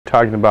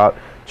talking about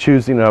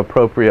choosing an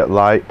appropriate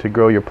light to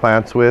grow your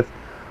plants with.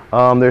 There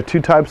are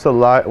two types of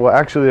light. Well,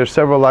 actually, there's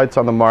several lights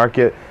on the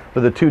market,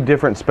 but the two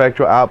different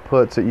spectral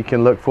outputs that you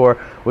can look for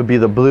would be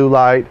the blue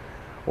light,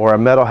 or a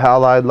metal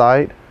halide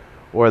light,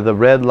 or the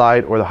red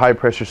light, or the high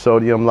pressure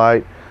sodium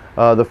light.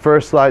 The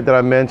first light that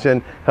I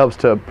mentioned helps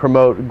to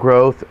promote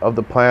growth of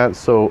the plants.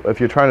 So if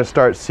you're trying to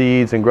start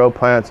seeds and grow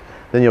plants,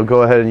 then you'll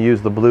go ahead and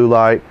use the blue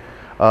light.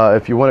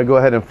 If you want to go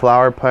ahead and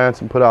flower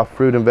plants and put off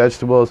fruit and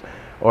vegetables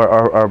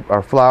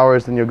or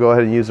flowers, then you'll go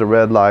ahead and use the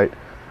red light.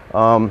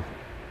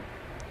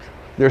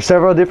 There are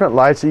several different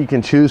lights that you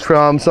can choose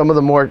from. Some of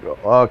the more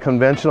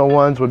conventional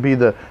ones would be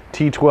the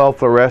T12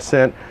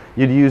 fluorescent.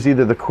 You'd use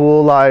either the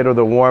cool light or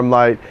the warm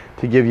light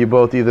to give you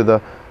both either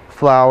the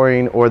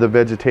flowering or the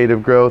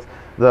vegetative growth.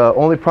 The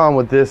only problem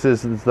with this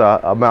is the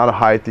amount of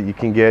height that you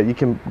can get. You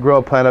can grow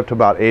a plant up to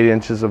about 8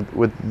 inches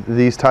with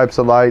these types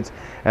of lights,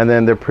 and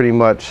then they're pretty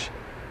much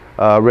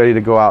ready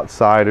to go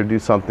outside or do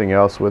something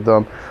else with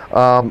them.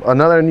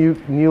 Another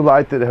new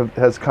light that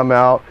has come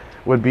out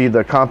would be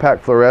the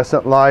compact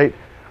fluorescent light.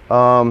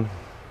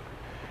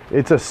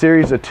 It's a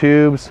series of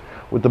tubes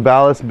with the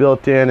ballast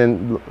built in,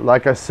 and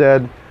like I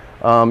said,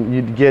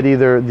 you'd get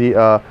either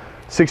the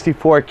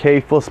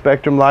 64K full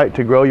spectrum light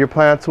to grow your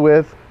plants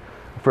with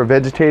for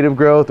vegetative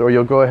growth, or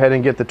you'll go ahead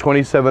and get the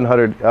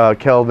 2700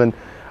 Kelvin,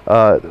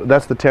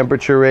 that's the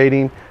temperature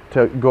rating,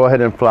 to go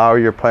ahead and flower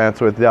your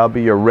plants with. That'll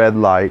be your red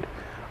light.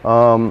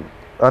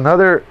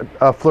 Another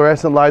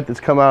fluorescent light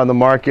that's come out on the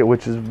market,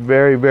 which is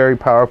very, very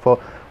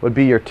powerful, would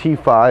be your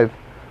T5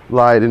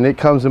 light, and it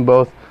comes in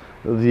both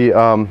the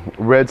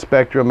red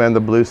spectrum and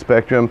the blue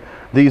spectrum.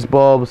 These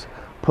bulbs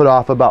put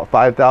off about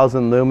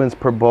 5,000 lumens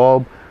per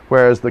bulb,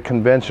 whereas the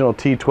conventional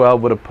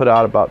T12 would have put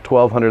out about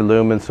 1,200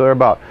 lumens, so they're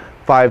about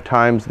 5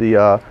 times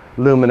the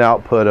lumen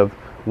output of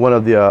one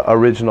of the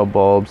original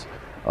bulbs.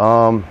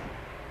 Then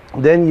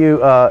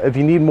if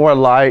you need more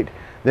light,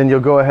 then you'll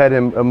go ahead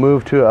and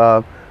move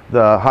to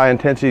the high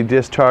intensity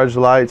discharge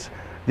lights.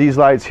 These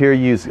lights here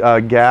use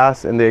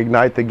gas, and they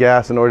ignite the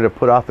gas in order to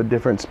put off a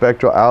different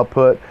spectral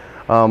output.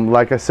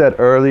 Like I said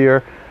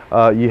earlier,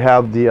 you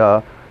have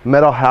the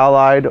metal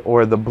halide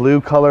or the blue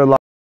color light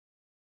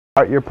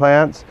to your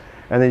plants,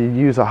 and then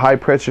you use a high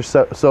pressure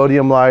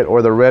sodium light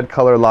or the red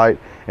color light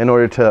in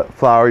order to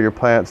flower your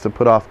plants, to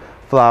put off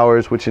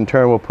flowers, which in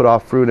turn will put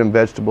off fruit and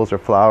vegetables or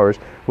flowers,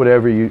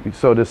 whatever you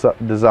so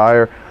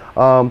desire.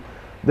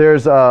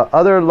 There's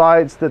other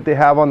lights that they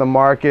have on the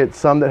market,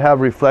 some that have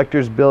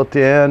reflectors built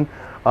in,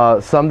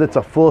 some that's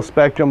a full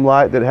spectrum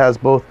light that has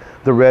both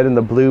the red and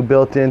the blue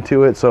built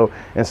into it. So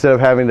instead of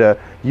having to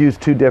use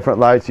two different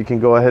lights, you can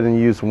go ahead and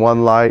use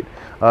one light.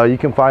 You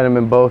can find them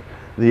in both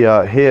the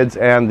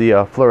HIDs and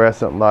the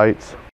fluorescent lights.